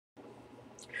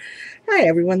Hi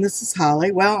everyone, this is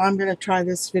Holly. Well, I'm going to try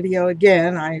this video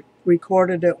again. I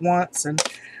recorded it once and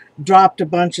dropped a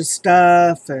bunch of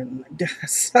stuff, and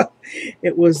so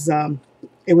it was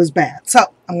it was bad. So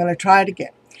I'm going to try it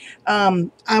again.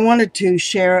 I wanted to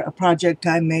share a project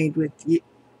I made with you,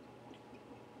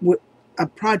 a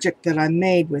project that I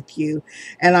made with you,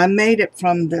 and I made it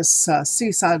from this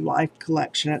Seaside Life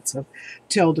collection. It's a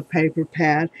Tilda paper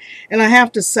pad, and I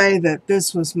have to say that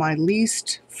this was my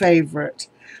least favorite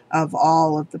of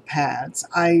all of the pads.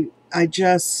 I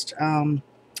just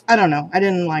I don't know. I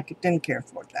didn't like it, didn't care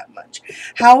for it that much.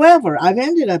 However, I've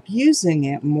ended up using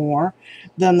it more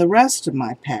than the rest of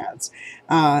my pads.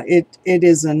 It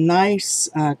is a nice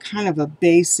kind of a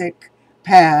basic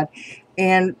pad,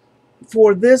 and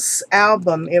for this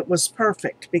album, it was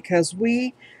perfect because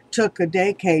we took a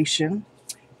daycation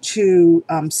to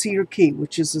Cedar Key,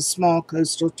 which is a small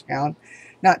coastal town,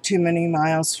 not too many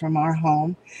miles from our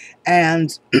home,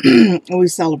 and we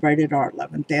celebrated our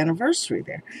 11th anniversary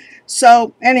there.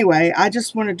 So anyway, I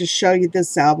just wanted to show you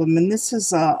this album, and this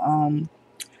is a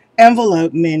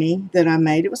envelope mini that I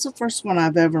made. It was the first one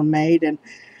I've ever made, and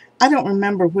I don't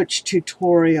remember which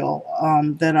tutorial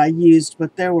that I used,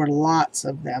 but there were lots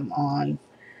of them on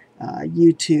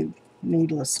YouTube,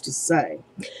 needless to say.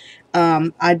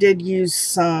 I did use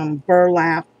some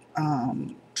burlap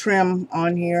trim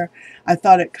on here. I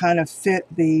thought it kind of fit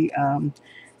the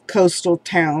coastal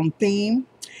town theme.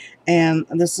 And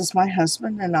this is my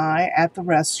husband and I at the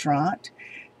restaurant.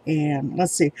 And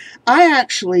let's see, I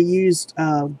actually used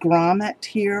grommet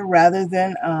here rather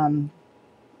than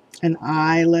an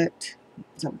eyelet.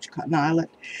 Is that what you call it? An eyelet?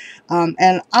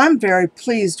 And I'm very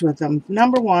pleased with them.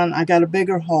 Number one, I got a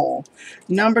bigger hole.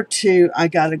 Number two, I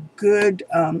got a good,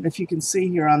 if you can see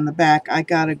here on the back, I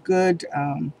got a good,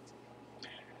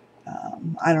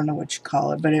 I don't know what you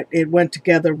call it, but it went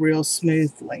together real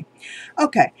smoothly.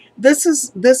 Okay, this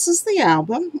is the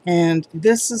album, and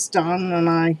this is Don and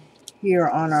I here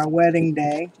on our wedding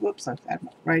day. Whoops, I've got it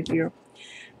right here.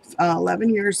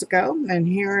 11 years ago, and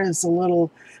here is a little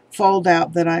fold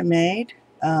out that I made.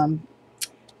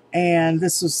 And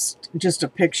this was just a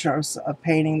picture of a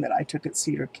painting that I took at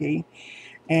Cedar Key.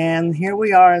 And here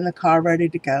we are in the car ready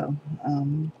to go.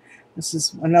 This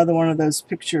is another one of those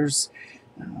pictures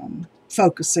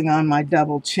focusing on my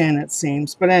double chin, it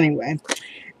seems. But anyway,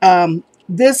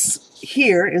 this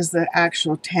here is the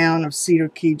actual town of Cedar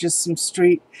Key, just some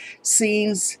street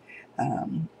scenes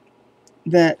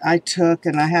that I took,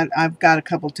 and I've got a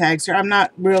couple tags here. I'm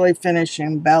not really finished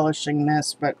embellishing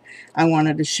this, but I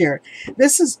wanted to share it.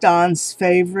 This is Don's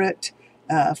favorite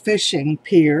fishing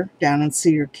pier down in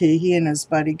Cedar Key. He and his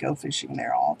buddy go fishing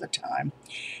there all the time.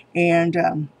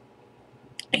 And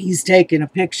he's taking a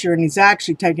picture, and he's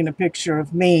actually taking a picture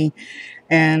of me,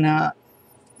 and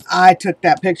I took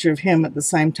that picture of him at the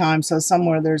same time, so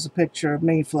somewhere there's a picture of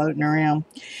me floating around.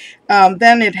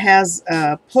 Then it has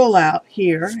a pull-out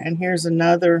here, and here's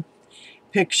another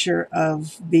picture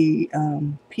of the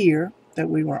pier that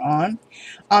we were on.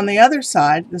 On the other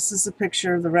side, this is a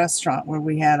picture of the restaurant where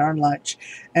we had our lunch,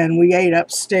 and we ate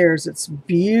upstairs. It's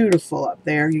beautiful up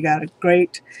there. You got a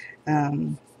great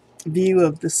view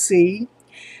of the sea.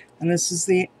 And this is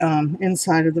the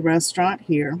inside of the restaurant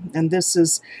here. And this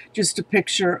is just a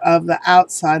picture of the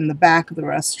outside and the back of the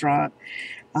restaurant.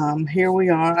 Here we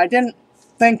are. I didn't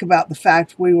think about the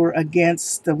fact we were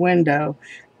against the window,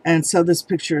 and so this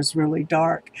picture is really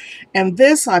dark. And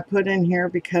this I put in here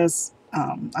because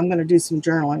I'm going to do some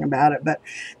journaling about it. But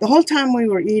the whole time we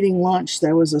were eating lunch,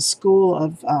 there was a school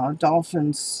of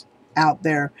dolphins out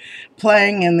there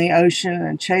playing in the ocean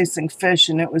and chasing fish,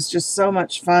 and it was just so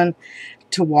much fun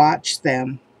to watch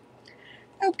them.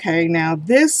 Okay, now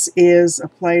this is a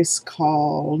place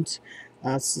called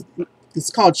it's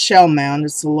called Shell Mound.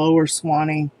 It's the Lower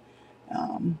Swanee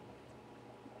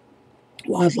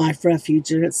Wildlife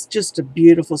Refuge, and it's just a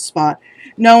beautiful spot.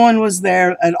 No one was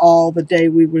there at all the day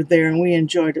we were there, and we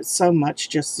enjoyed it so much,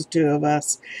 just the two of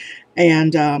us.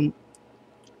 And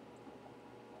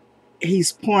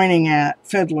he's pointing at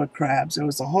fiddler crabs. There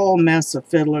was a whole mess of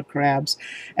fiddler crabs,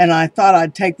 and I thought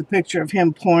I'd take the picture of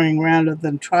him pointing rather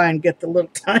than try and get the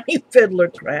little tiny fiddler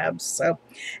crabs. So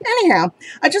anyhow,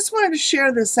 I just wanted to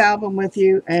share this album with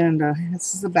you, and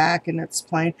this is the back, and it's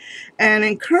plain, and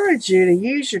encourage you to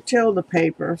use your Tilda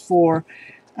paper for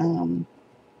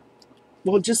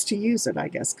well, just to use it, I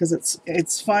guess, because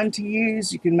it's fun to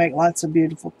use. You can make lots of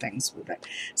beautiful things with it.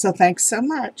 So thanks so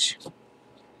much.